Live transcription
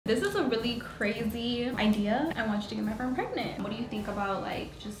really crazy idea. I want you to get my friend pregnant. What do you think about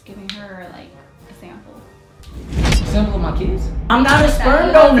like just giving her like a sample? Sample of my kids? I'm not a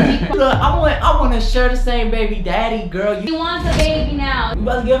sperm donor. Look, I want to share the same baby daddy, girl. You want a baby now. You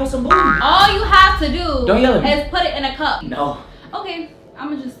about to give her some booty. All you have to do Don't yell at me. is put it in a cup. No. Okay, I'm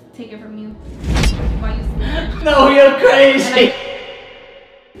gonna just take it from you while you sleep. No, you're crazy.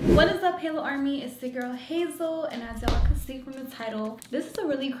 What is up, Halo Army? It's the girl Hazel, and as y'all can see from the title, this is a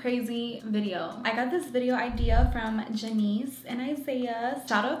really crazy video. I got this video idea from Janice and Isaiah.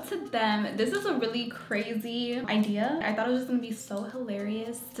 Shout out to them. This is a really crazy idea. I thought it was just gonna be so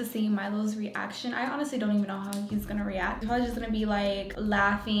hilarious to see Milo's reaction. I honestly don't even know how he's gonna react. He's probably just gonna be like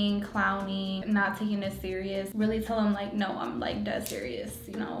laughing, clowning, not taking it serious. Really tell him like, no, I'm like dead serious,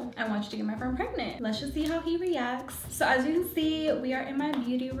 you know? I want you to get my friend pregnant. Let's just see how he reacts. So as you can see, we are in my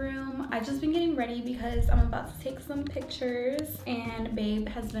beauty room. I just been getting ready because I'm about to take some pictures, and babe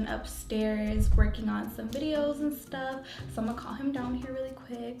has been upstairs working on some videos and stuff, so I'm gonna call him down here really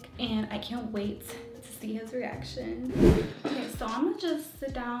quick, and I can't wait to see his reaction. Okay, so I'm gonna just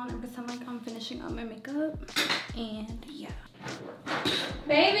sit down and pretend like I'm finishing up my makeup, and yeah.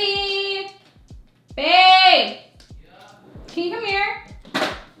 Baby! Babe! Can you come here?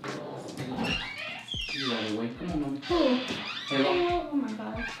 Come on, mommy. Who? Hello. Oh my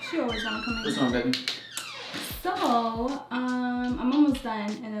god, she always wanna come in. What's wrong, baby? So, I'm almost done,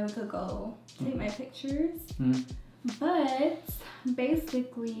 and then we could go take my pictures. But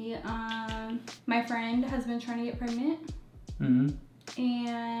basically, my friend has been trying to get pregnant,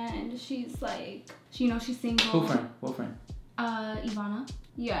 and she's like, you know, she's single. Who friend? What friend? Ivana.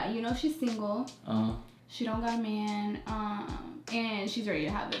 Yeah, you know, she's single. She don't got a man, and she's ready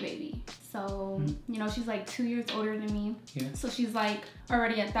to have a baby. So, you know, she's like 2 years older than me. Yeah. So she's like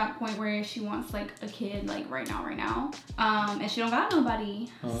already at that point where she wants like a kid like right now. And she don't got nobody.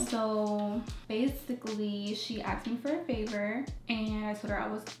 So basically she asked me for a favor, and I told her I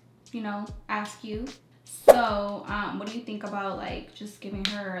was, you know, ask you. So, what do you think about like just giving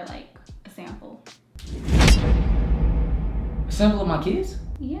her like a sample? A sample of my kids?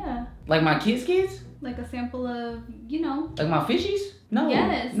 Yeah. Like my kids? Like a sample of, you know. Like my fishies? No.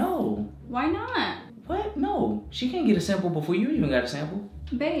 Yes. No. Why not? What? No. She can't get a sample before you even got a sample.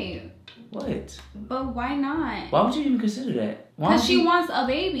 Babe. What? But why not? Why would you even consider that? Because she wants a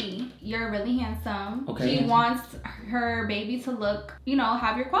baby. You're really handsome. Okay. She wants her baby to look, you know,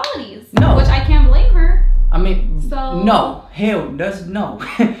 have your qualities. No. Which I can't blame her. I mean, so no. Hell, that's no.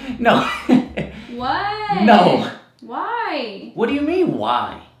 No. What? No. Why? What do you mean,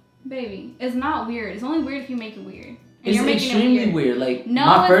 why? Baby, it's not weird. It's only weird if you make it weird. And it's extremely weird. Like, no,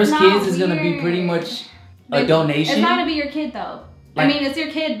 my first kids is weird. gonna be pretty much a donation. It's not gonna be your kid though. Like, I mean, it's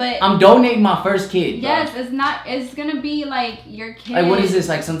your kid, but I'm donating my first kid. Yes, bro. it's not. It's gonna be like your kid. Like, what is this?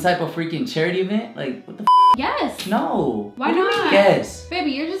 Like some type of freaking charity event? Like, what the? Yes. No. Why not? Yes.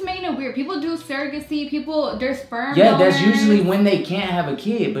 Baby, you're just making it weird. People do surrogacy. People, there's sperm. Yeah, donors. that's usually when they can't have a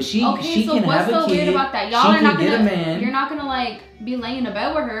kid. But she can have a kid. Okay, so what's so weird about that? Y'all are not gonna. Get a man. You're not gonna like be laying in a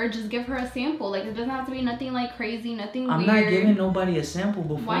bed with her. Just give her a sample. Like, it doesn't have to be nothing like crazy, nothing weird. I'm not giving nobody a sample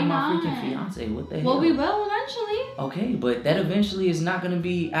before Why my not? freaking fiance. What the hell? Well, we will eventually. Okay, but that eventually is not gonna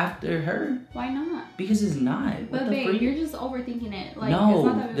be after her. Why not? Because it's not. But babe, you're just overthinking it. Like, no, it's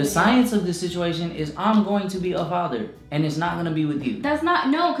not that the science of the situation is I'm going to be a father, and it's not gonna be with you. That's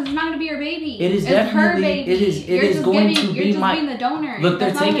not because it's not gonna be your baby. It is it's definitely her baby. It is going to be my. Being the donor. Look,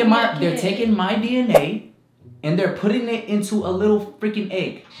 they're taking my DNA, and they're putting it into a little freaking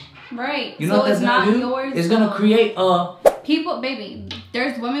egg. Right. You know what that's not gonna do? yours. It's gonna create a. People, baby,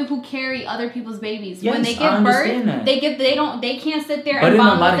 there's women who carry other people's babies. Yes, when they give birth, that. they can't sit there and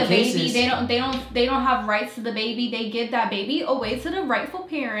bond with the baby. They don't have rights to the baby. They give that baby away to the rightful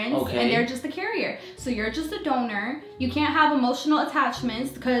parents, and they're just the carrier. So you're just a donor. You can't have emotional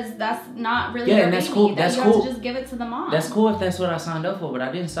attachments because that's not really your and that's baby. cool. That's you cool. have to just give it to the mom. That's cool if that's what I signed up for, but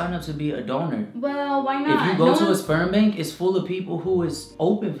I didn't sign up to be a donor. Well, why not? If you go to a sperm bank, it's full of people who is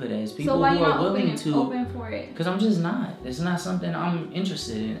open for that. It's people who are willing to. Open for it? Because I'm just not. It's not something I'm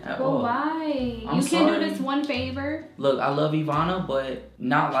interested in at all. But why? You can't do this one favor? Look, I love Ivana, but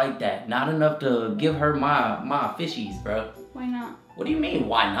not like that. Not enough to give her my fishies, bro. Why not? What do you mean,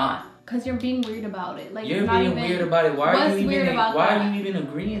 why not? Because you're being weird about it. Like, you're being weird about it. Why are you even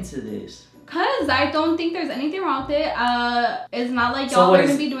agreeing to this? Because I don't think there's anything wrong with it. It's not like y'all are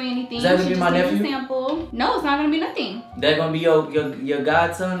going to be doing anything. Is that going to be my nephew? Sample. No, it's not going to be nothing. That going to be your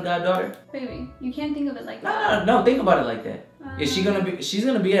godson, goddaughter? Baby, you can't think of it like that. No, think about it like that. Is she's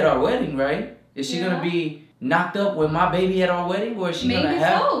gonna be at our wedding, right? Is she gonna be knocked up with my baby at our wedding, or is she Maybe gonna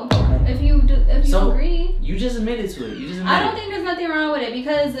have? so. If you agree. You just admitted to it. You just admitted. I don't think there's nothing wrong with it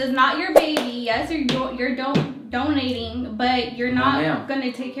because it's not your baby. Yes, you're donating, but you're not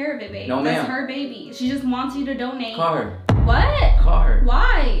gonna take care of it, babe. No, That's her baby. She just wants you to donate. Call her. What? Call her.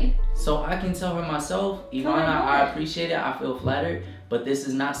 Why? So I can tell her myself, Ivana, I appreciate it. I feel flattered. But this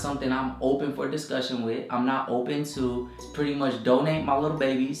is not something I'm open for discussion with. I'm not open to pretty much donate my little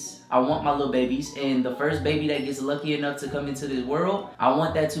babies. I want my little babies. And the first baby that gets lucky enough to come into this world, I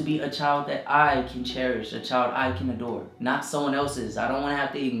want that to be a child that I can cherish, a child I can adore, not someone else's. I don't want to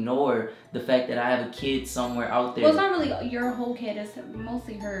have to ignore the fact that I have a kid somewhere out there. Well, it's not really your whole kid. It's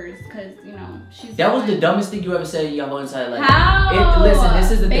mostly hers because, you know, she's... That was the dumbest thing you ever said in your whole entire life. How? Listen,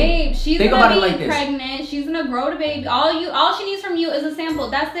 this is the thing. Babe, she's think gonna about be it like this. pregnant. She's gonna grow the baby. All she needs from you is a sample.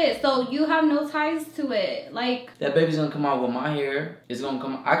 That's it. So you have no ties to it. Like... That baby's gonna come out with my hair. It's gonna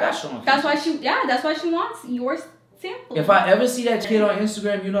come out. I got strong features. That's why she wants your sample. If I ever see that kid on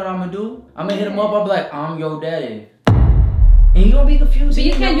Instagram, you know what I'm gonna do? I'm gonna hit him up. I'll be like, I'm your daddy. And you gonna be confused. But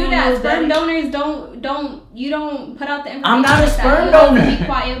you can't do that. Sperm donors don't put out the information. I'm not a sperm donor. Be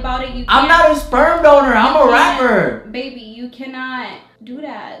quiet about it. I'm not a sperm donor. I'm a rapper. Baby, you cannot do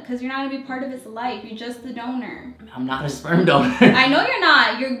that because you're not gonna be part of his life. You're just the donor. I'm not a sperm donor. I know you're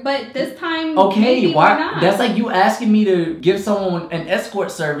not. But this time, okay, why? Not. That's like you asking me to give someone an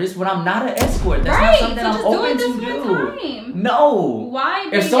escort service when I'm not an escort. That's not something I'm open to do. No. Why?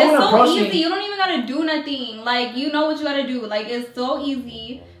 If someone it's so approached easy. me, you don't even gotta do nothing. Like you know what you gotta do. Like it's so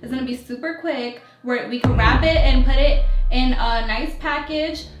easy. It's gonna be super quick. Where we can wrap it and put it in a nice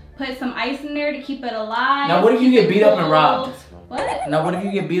package. Put some ice in there to keep it alive. Now what if you get beat up and robbed? What? Now what if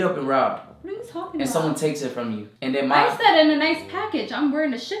you get beat up and robbed? What are you talking about? And someone takes it from you. And then I said in a nice package. I'm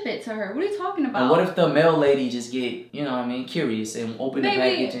willing to ship it to her. What are you talking about? And what if the mail lady just get, you know what I mean, curious and open the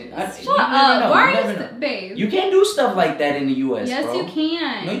package and shut up. Why are you babe? You can't do stuff like that in the US, yes, bro. you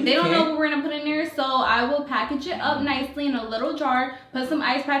can. No, they don't know what we're gonna put in there, so I will package it up nicely in a little jar, put some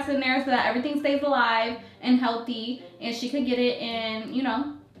ice packs in there so that everything stays alive and healthy, and she could get it in, you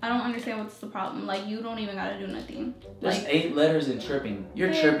know. I don't understand what's the problem. Like, you don't even gotta do nothing. There's like, 8 letters in tripping.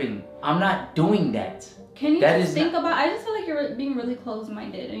 You're tripping. I'm not doing that. Can you just think about... I just feel like you're being really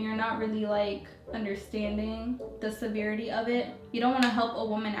closed-minded and you're not really, like, understanding the severity of it. You don't want to help a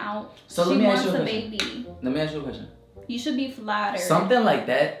woman out. So let me ask you a question. Baby. Let me ask you a question. You should be flattered. Something like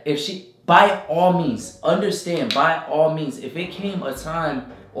that, if she... By all means, understand, by all means, if it came a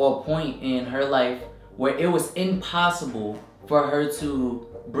time or a point in her life where it was impossible for her to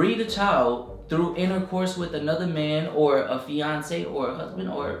breed a child through intercourse with another man or a fiance or a husband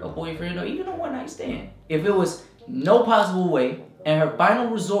or a boyfriend or even a one-night stand. If it was no possible way and her final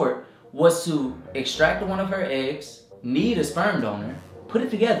resort was to extract one of her eggs, need a sperm donor, put it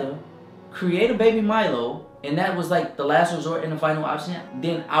together, create a baby Milo, and that was like the last resort and the final option,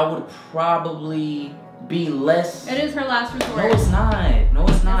 then I would probably be less... It is her last resort. No, it's not. No,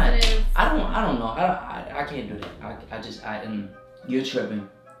 it's not. Yes, it is. I don't know. I can't do that. You're tripping.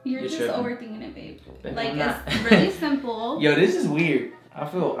 You're just overthinking it, babe. Like, it's really simple. Yo, this is weird. I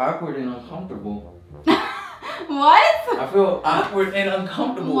feel awkward and uncomfortable. What? I feel awkward and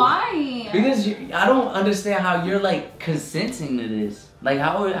uncomfortable. Why? Because I don't understand how you're, like, consenting to this. Like,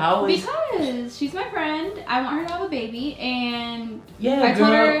 how is... Because she's my friend. I want her to have a baby, and yeah, I told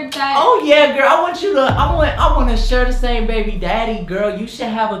her that... Oh, yeah, girl. I want to share the same baby daddy, girl. You should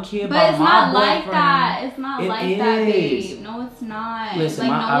have a kid by my boyfriend. But it's not like that. It's not like that, babe. No, it's not. Listen,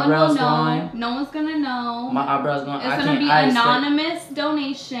 like, my eyebrows going. No one's gonna know. My eyebrows going. It's gonna be anonymous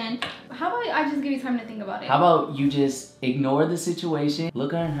donation. How about I just give you time to think about it? How about you just ignore the situation,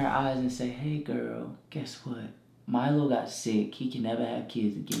 look her in her eyes and say, hey, girl, guess what? Milo got sick. He can never have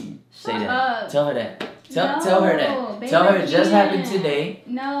kids again. Say that. Tell her that. Tell her that. Baby, tell her it just happened today.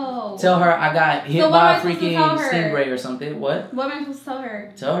 No. Tell her I got hit by a freaking stingray or something. What? What am I supposed to tell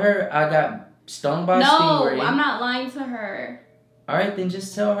her? Tell her I got stung by a stingray. No, I'm not lying to her. Alright, then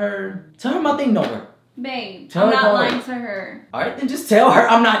just tell her. Tell her my thing don't work. Babe, I'm not lying to her. Alright, then just tell her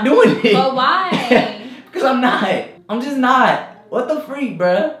I'm not doing it. But why? Because I'm not. I'm just not. What the freak,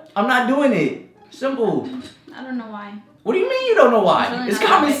 bruh? I'm not doing it. Simple. I don't know why. What do you mean you don't know why? It's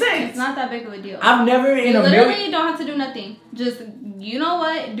common sense. It's not that big of a deal. I've never in a million... You literally don't have to do nothing. Just, you know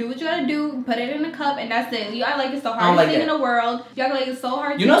what? Do what you gotta do. Put it in a cup and that's it. You act like it's the hardest thing in the world. You act like it's so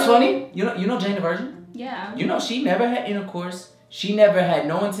hard to do. You know what's funny? You know Jane the Virgin? Yeah. You know she never had intercourse. She never had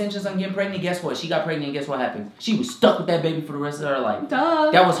no intentions on getting pregnant. Guess what? She got pregnant and guess what happened? She was stuck with that baby for the rest of her life.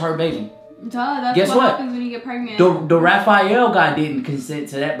 Duh. That was her baby. Duh. That's what happens when you get pregnant. The Raphael guy didn't consent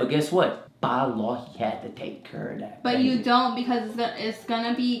to that, but guess what? by law, he had to take care of that. But you don't, because it's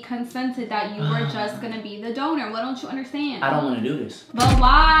gonna be consented that you were just gonna be the donor. What don't you understand? I don't want to do this. But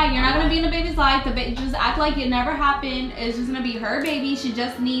why? You're not gonna be in the baby's life. The baby just act like it never happened. It's just gonna be her baby. She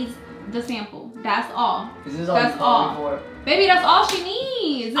just needs the sample. That's all. That's all. Baby, that's all she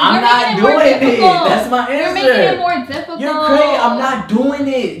needs. I'm not doing it. That's my answer. You're making it more difficult. You're crazy. I'm not doing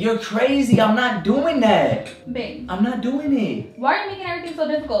it. You're crazy. I'm not doing that. Babe. I'm not doing it. Why are you making everything so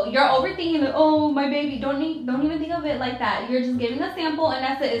difficult? You're overthinking it. Oh, my baby. Don't even think of it like that. You're just giving a sample and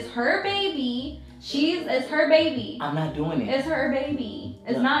that's it. It's her baby. It's her baby. I'm not doing it. It's her baby.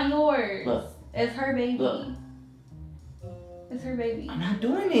 It's not yours. Look. It's her baby. Look. It's her baby. I'm not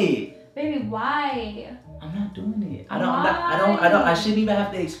doing it. Baby, why? I'm not doing it. I shouldn't even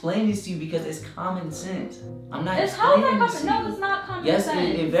have to explain this to you because it's common sense. I'm not explaining this to you. No, it's not common sense.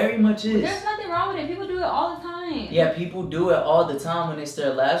 Yes, it very much is. There's nothing wrong with it. People do it all the time. Yeah, people do it all the time when it's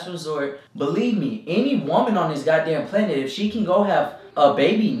their last resort. Believe me, any woman on this goddamn planet, if she can go have a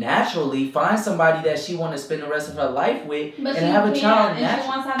baby naturally, find somebody that she want to spend the rest of her life with, and have a child naturally. And she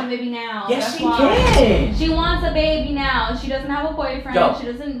wants to have a baby now. Yes, she can. She wants a baby now. She doesn't have a boyfriend.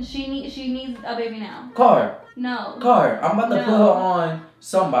 Yo. She needs a baby now. Car. No. Car. I'm about to put her on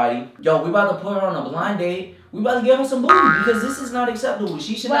somebody. Yo, we about to put her on a blind date. We about to give her some booty because this is not acceptable.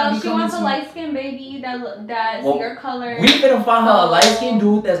 She should not be coming to... Well, she wants a light-skinned baby that's your color. We finna find her a light-skinned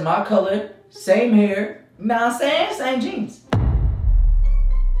dude that's my color, same hair. Nah, I'm saying? Same jeans.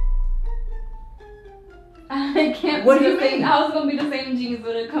 I can't What be do the you same. mean? I was gonna be the same jeans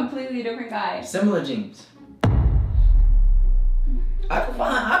with a completely different guy. Similar jeans. I can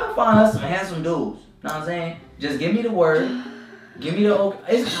find her some handsome dudes. Know what I'm saying? Just give me the word. Give me the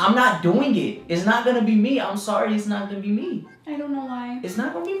okay. I'm not doing it. It's not gonna be me. I'm sorry, it's not gonna be me. I don't know why. It's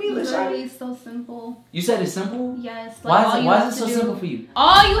not gonna be me, Literally, it's so simple. You said it's simple? Yes. Like why is it so simple for you?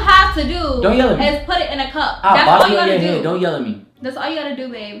 All you have to do don't yell at me. Is put it in a cup. That's all you gotta do. Don't yell at me. That's all you gotta do,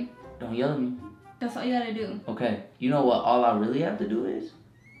 babe. Don't yell at me. That's all you gotta do. Okay. You know what all I really have to do is?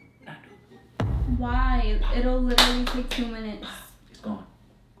 Not do it. Why? It'll literally take 2 minutes. It's gone.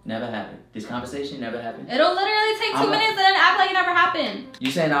 Never happened. This conversation never happened. It'll literally take 2 minutes and then act like it never happened. You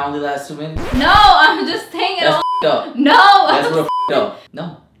saying I only last 2 minutes? No, I'm just saying it. That's up. No. That's real up.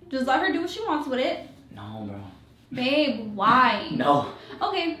 No. Just let her do what she wants with it. No, bro. Babe, why? No.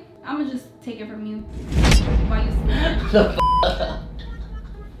 Okay, I'm gonna just take it from you. While you sleep.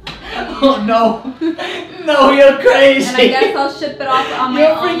 Oh no. No, you're crazy. And I guess I'll ship it off on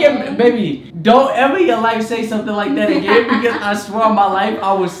my own. You're freaking, baby, don't ever in your life say something like that again because I swear on my life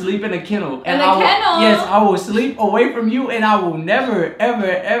I will sleep in a kennel. In a kennel? Yes, I will sleep away from you and I will never, ever,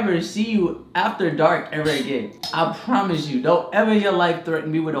 ever see you after dark ever again. I promise you. Don't ever in your life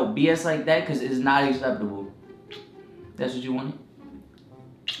threaten me with no BS like that because it's not acceptable. That's what you wanted?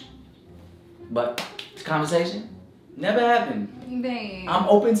 But this conversation never happened. Babe. I'm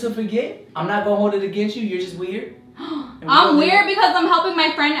open to forget. I'm not gonna hold it against you. You're just weird. I'm weird because I'm helping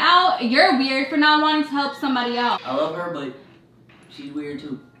my friend out. You're weird for not wanting to help somebody out. I love her, but she's weird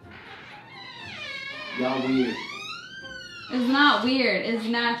too. Y'all weird. It's not weird. It's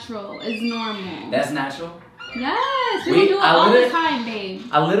natural. It's normal. That's natural? Yes. People do it all the time, babe.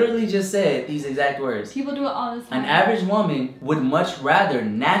 I literally just said these exact words. People do it all the time. An average woman would much rather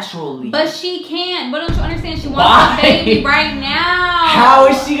naturally. But she can't. But don't you understand? She wants a baby right now. How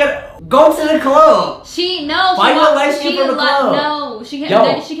is she gonna go to the club? Find a light skin from the club. No, she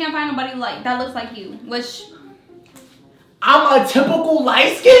can't. She can't find nobody that looks like you. Which I'm a typical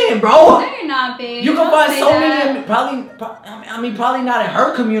light skin, bro. No, you're not, babe. You can find so many. Probably not in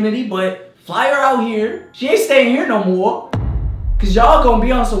her community, but. Fly her out here. She ain't staying here no more. Cause y'all gonna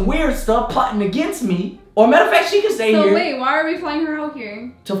be on some weird stuff plotting against me. Or matter of fact, she can stay here. So wait, why are we flying her out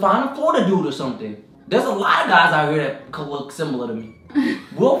here? To find a Florida dude or something. There's a lot of guys out here that could look similar to me.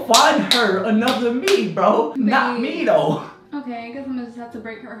 We'll find her another me, bro. Babe. Not me though. Okay, I guess I'm gonna just have to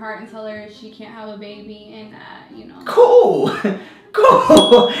break her heart and tell her she can't have a baby and you know. Cool.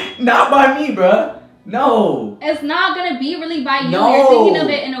 Cool. Not by me, bro. No. It's not gonna be really by you. No. You're thinking of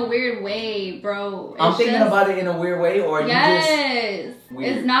it in a weird way, bro. I'm thinking about it in a weird way, or yes. You just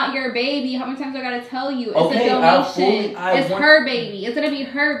weird. It's not your baby. How many times I gotta tell you? It's okay, a donation. It's her baby. It's gonna be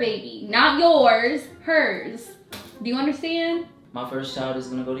her baby. Not yours. Hers. Do you understand? My first child is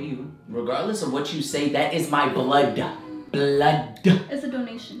gonna go to you. Regardless of what you say, that is my blood. Blood. It's a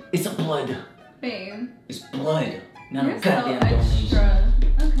donation. It's a blood. Babe. It's blood. Not You're a goddamn so donation.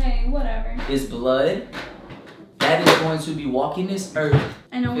 Okay, whatever. It's blood that is going to be walking this earth.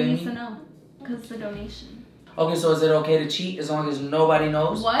 And no one needs to know, because it's a donation. Okay, so is it okay to cheat as long as nobody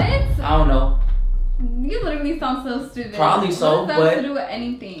knows? What? I don't know. You literally sound so stupid. Probably so, what does that have to do with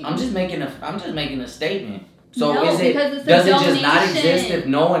anything? I'm just making a statement. So no, does it just not exist if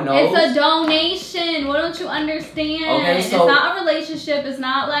no one knows? It's a donation. What don't you understand? Okay, so it's not a relationship. It's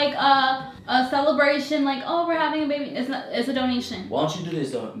not like a celebration. Like, oh, we're having a baby. It's not. It's a donation. Why don't you do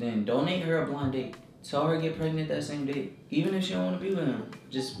this though? Then donate her a blind date. Tell her to get pregnant that same day, even if she don't want to be with him.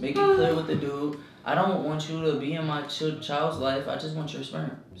 Just make it clear with the dude. I don't want you to be in my child's life. I just want your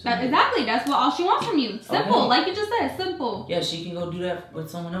sperm. Exactly. That's what all she wants from you. Simple. Okay. Like you just said. Simple. Yeah, she can go do that with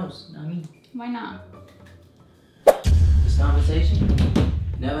someone else. Not me. Why not? This conversation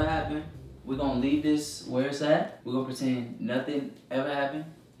never happened. We're gonna leave this where it's at. We're gonna pretend nothing ever happened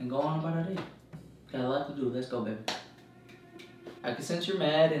and go on about our day. Got a lot to do. Let's go, baby. I can sense you're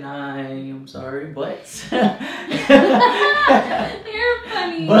mad and I am sorry, but you're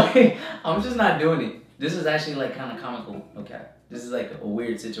funny. But I'm just not doing it. This is actually like kind of comical. Okay, this is like a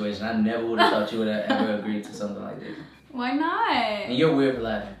weird situation. I never would have thought you would have ever agreed to something like this. Why not? And you're weird for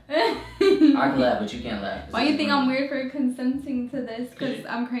laughing. I can laugh, but you can't laugh. Why you think I'm weird for consenting to this? Because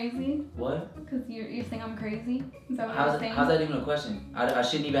I'm crazy? What? Because you're saying I'm crazy? Is that what you're saying? How's that even a question? I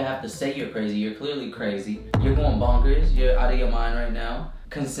shouldn't even have to say you're crazy. You're clearly crazy. You're going bonkers. You're out of your mind right now.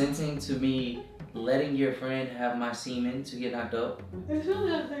 Consenting to me letting your friend have my semen to get knocked up. It's really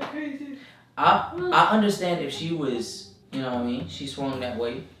not that crazy. I understand if she was, you know what I mean? She swung that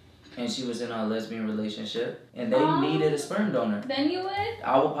way. And she was in a lesbian relationship, and they needed a sperm donor. Then you would?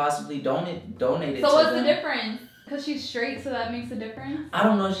 I would possibly donate it to them. So what's the difference? Because she's straight, so that makes a difference? I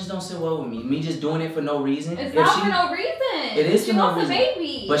don't know. It just don't sit well with me. Me just doing it for no reason. It's not for no reason. It is for no reason. She wants a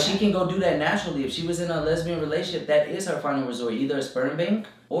baby. But she can go do that naturally. If she was in a lesbian relationship, that is her final resort. Either a sperm bank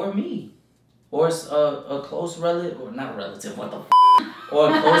or me. Or a close relative, or not a relative, what the f***?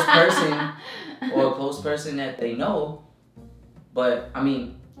 Or a close person, or a close person that they know. But, I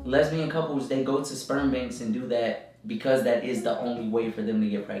mean, lesbian couples, they go to sperm banks and do that because that is the only way for them to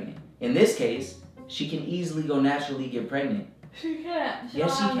get pregnant. In this case, she can easily go naturally get pregnant. She can't. She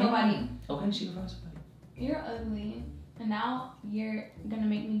yes, don't have can. Nobody. Okay, she can find somebody. You're ugly. And now you're gonna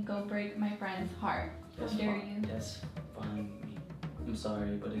make me go break my friend's heart. How dare you? That's fine with me. I'm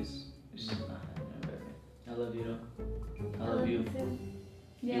sorry, but it's just not happening, baby. I love you though. I love you.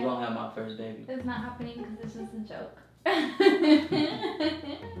 Yeah. You won't have my first baby. It's not happening because it's just a joke.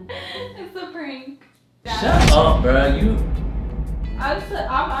 It's a prank. Shut up, bro.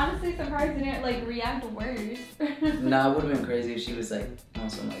 I'm honestly surprised you didn't like react worse. Nah, it would have been crazy if she was like on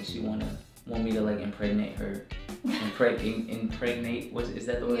some like she want me to like impregnate her. Impregnate, is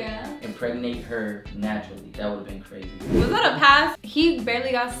that the word? Yeah. Impregnate her naturally. That would have been crazy. Was that a pass? He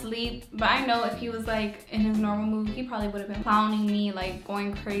barely got sleep, but I know if he was like in his normal mood, he probably would have been clowning me, like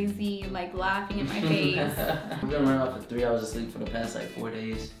going crazy, like laughing in my face. I've been running off for 3 hours of sleep for the past like 4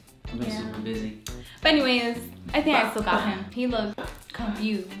 days. I've been super busy. But anyways, I think I still got him. He looked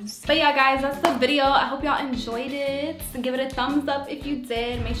confused. But yeah, guys, that's the video. I hope y'all enjoyed it. So give it a thumbs up if you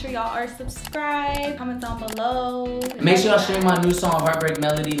did. Make sure y'all are subscribed. Comment down below. Make sure y'all stream my new song, Heartbreak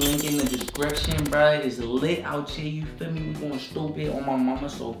Melody. Link in the description, bruh. It's lit out here. You feel me? We going stupid on my mama.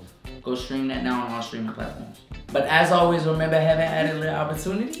 So go stream that now on all streaming platforms. But as always, remember, haven't had a little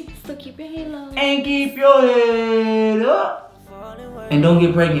opportunity. So keep your halo. And keep your head up. And don't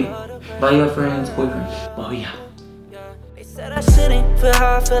get pregnant by your friend's boyfriend. Oh yeah. They said I shouldn't feel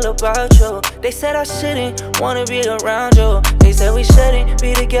how I feel about you. They said I shouldn't wanna be around you. They said we shouldn't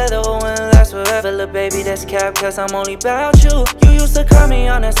be together when it lasts forever. Little baby, that's cap, cause I'm only about you. You used to call me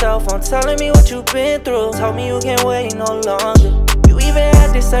on the cell phone, telling me what you've been through. Told me you can't wait no longer. You even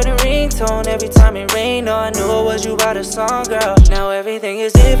had this certain ringtone every time it rained. Oh, I knew it was you by the song, girl. Now everything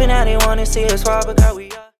is different, now they wanna see us fall, but girl, we are.